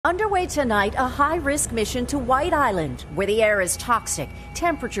Underway tonight, a high-risk mission to White Island, where the air is toxic,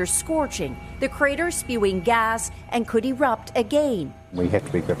 temperature scorching, the crater spewing gas, and could erupt again. We have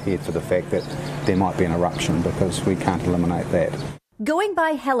to be prepared for the fact that there might be an eruption because we can't eliminate that. Going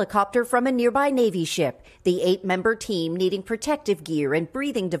by helicopter from a nearby Navy ship, the 8-member team needing protective gear and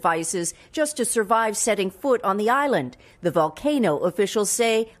breathing devices just to survive setting foot on the island. The volcano, officials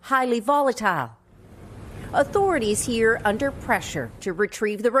say, highly volatile. Authorities here under pressure to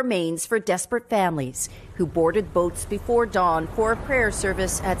retrieve the remains for desperate families who boarded boats before dawn for a prayer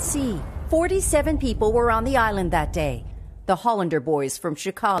service at sea. 47 people were on the island that day. The Hollander boys from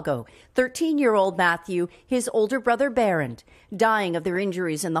Chicago, 13-year-old Matthew, his older brother Barron, dying of their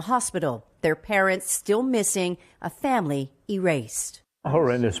injuries in the hospital, their parents still missing, a family erased.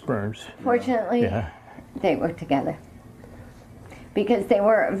 Horrendous burns. Fortunately, they were together because they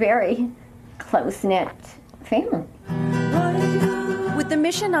were a very close-knit family. With the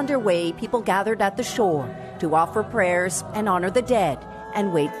mission underway, people gathered at the shore to offer prayers and honor the dead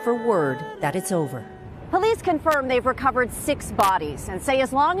and wait for word that it's over. Police confirm they've recovered 6 bodies and say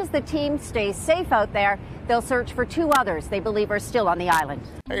as long as the team stays safe out there, they'll search for 2 others they believe are still on the island.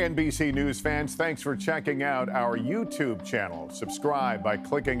 Hey, NBC News fans, thanks for checking out our YouTube channel. Subscribe by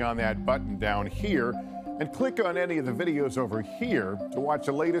clicking on that button down here and click on any of the videos over here to watch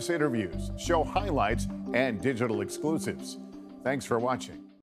the latest interviews, show highlights, and digital exclusives. Thanks for watching.